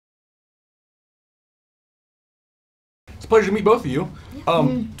pleasure to meet both of you.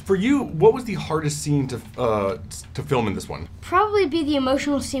 For you, what was the hardest scene to film in this one? Probably be the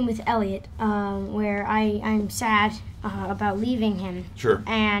emotional scene with Elliot, where I'm sad about leaving him. Sure.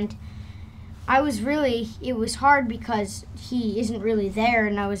 And it was hard because he isn't really there,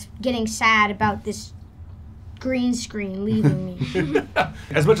 and I was getting sad about this green screen leaving me.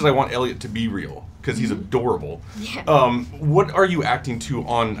 As much as I want Elliot to be real, because he's adorable, what are you acting to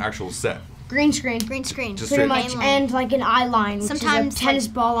on actual set? Green screen. Green screen. Just Pretty straight- much, and like an eye line, which Sometimes, is a tennis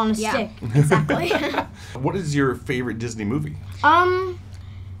ball on a stick. Exactly. What is your favorite Disney movie?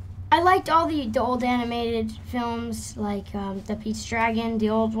 I liked all the old animated films, like the Pete's Dragon, the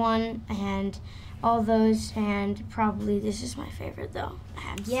old one, and all those, and probably this is my favorite, though.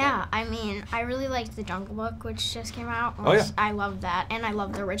 Yeah, I mean, I really liked The Jungle Book, which just came out. Oh, yeah. I loved that, and I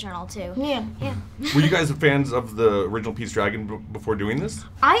loved the original, too. Yeah. Yeah. Were you guys fans of the original Pete's Dragon before doing this?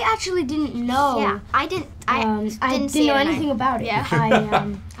 I actually didn't know. Yeah, I didn't didn't know anything about it. Yeah.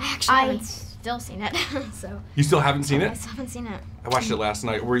 I actually haven't still seen it, so. You still haven't seen I it? still haven't seen it. I watched it last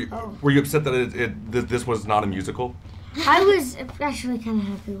night. Were you upset that this was not a musical? I was actually kind of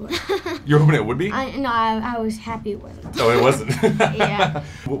happy with it. You're hoping it would be? I was happy with it. Oh, it wasn't? Yeah.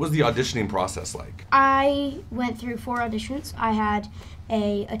 What was the auditioning process like? I went through 4 auditions. I had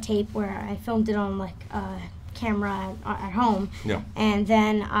a tape where I filmed it on like a camera at home. Yeah. And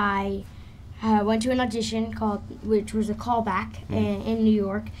then I went to an audition which was a callback in New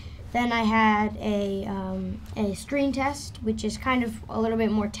York. Then I had a screen test, which is kind of a little bit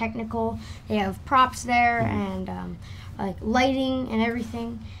more technical. They have props there and like lighting and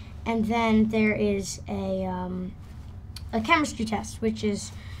everything. And then there is a chemistry test, which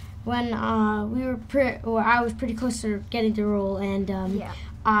is when I was pretty close to getting the role, and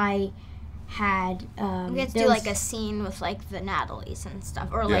I had we had to do like a scene with like the Natalies and stuff,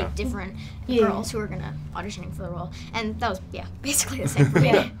 or like different girls who were gonna auditioning for the role, and that was basically the same for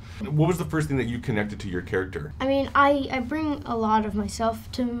me. What was the first thing that you connected to your character? I mean, I bring a lot of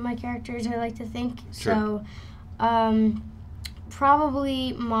myself to my characters, I like to think. Sure. So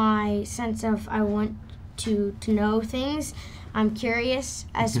probably my sense of I want to know things. I'm curious,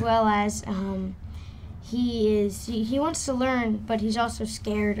 as well as he wants to learn, but he's also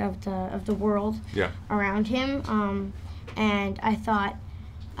scared of the world around him. And I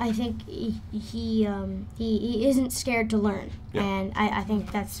think he isn't scared to learn, and I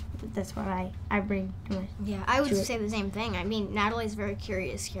think that's what I bring to my. Yeah, I would say the same thing. I mean, Natalie's a very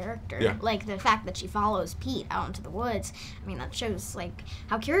curious character. Yeah. Like the fact that she follows Pete out into the woods. I mean, that shows like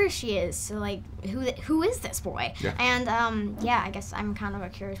how curious she is. So like, who is this boy? Yeah. And I guess I'm kind of a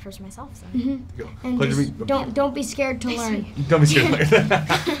curious person myself. So. And just don't be scared to learn. Don't be scared to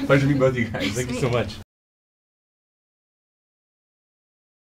learn. Pleasure to meet both of you guys. Thank you so much.